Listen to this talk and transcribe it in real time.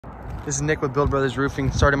This is Nick with Build Brothers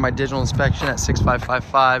Roofing, starting my digital inspection at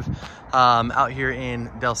 6555 out here in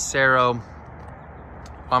Del Cerro.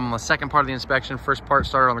 I'm on the second part of the inspection. First part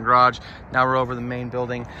started on the garage. Now we're over the main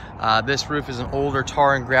building. This roof is an older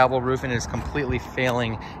tar and gravel roof and it is completely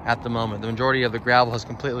failing at the moment. The majority of the gravel has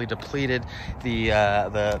completely depleted.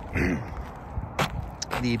 The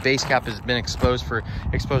base cap has been exposed to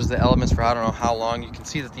the elements for I don't know how long. You can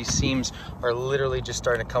see that these seams are literally just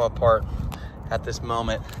starting to come apart at this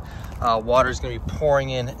moment. Water is going to be pouring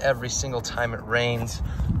in every single time it rains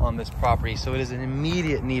on this property, so it is an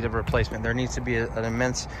immediate need of replacement. There needs to be an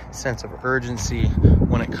immense sense of urgency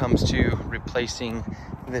when it comes to replacing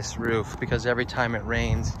this roof, because every time it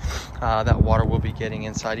rains, that water will be getting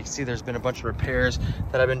inside. You can see there's been a bunch of repairs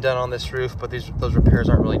that have been done on this roof, but those repairs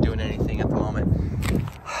aren't really doing anything at the moment.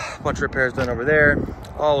 A bunch of repairs done over there,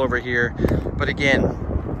 all over here, but again,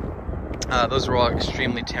 those are all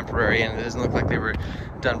extremely temporary and it doesn't look like they were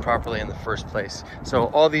done properly in the first place. So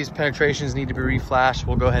all these penetrations need to be reflashed.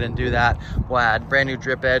 We'll go ahead and do that. We'll add brand new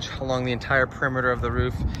drip edge along the entire perimeter of the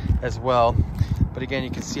roof as well. But again,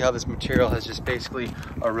 you can see how this material has just basically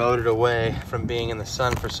eroded away from being in the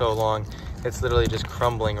sun for so long. It's literally just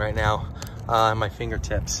crumbling right now on my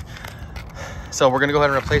fingertips. So we're gonna go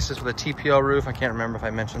ahead and replace this with a TPO roof. I can't remember if I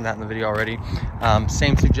mentioned that in the video already.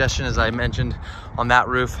 Same suggestion as I mentioned on that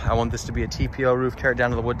roof. I want this to be a TPO roof, tear it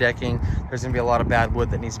down to the wood decking. There's gonna be a lot of bad wood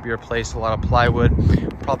that needs to be replaced, a lot of plywood,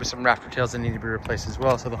 probably some rafter tails that need to be replaced as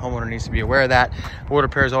well. So the homeowner needs to be aware of that. Wood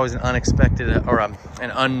repair is always an unexpected or an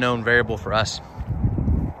unknown variable for us.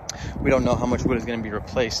 We don't know how much wood is going to be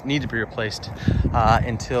need to be replaced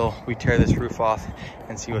until we tear this roof off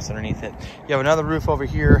and see what's underneath it. You have another roof over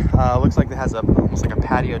here. Looks like it has almost like a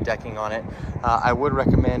patio decking on it. I would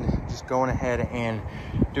recommend just going ahead and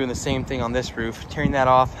doing the same thing on this roof, tearing that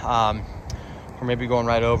off, or maybe going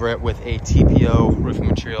right over it with a TPO roofing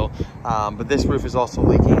material. But this roof is also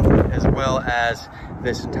leaking, as well as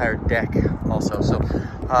this entire deck also. So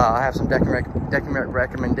I have some decking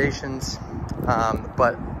recommendations,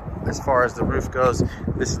 but as far as the roof goes,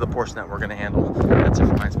 this is the portion that we're going to handle. That's it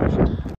for my inspection.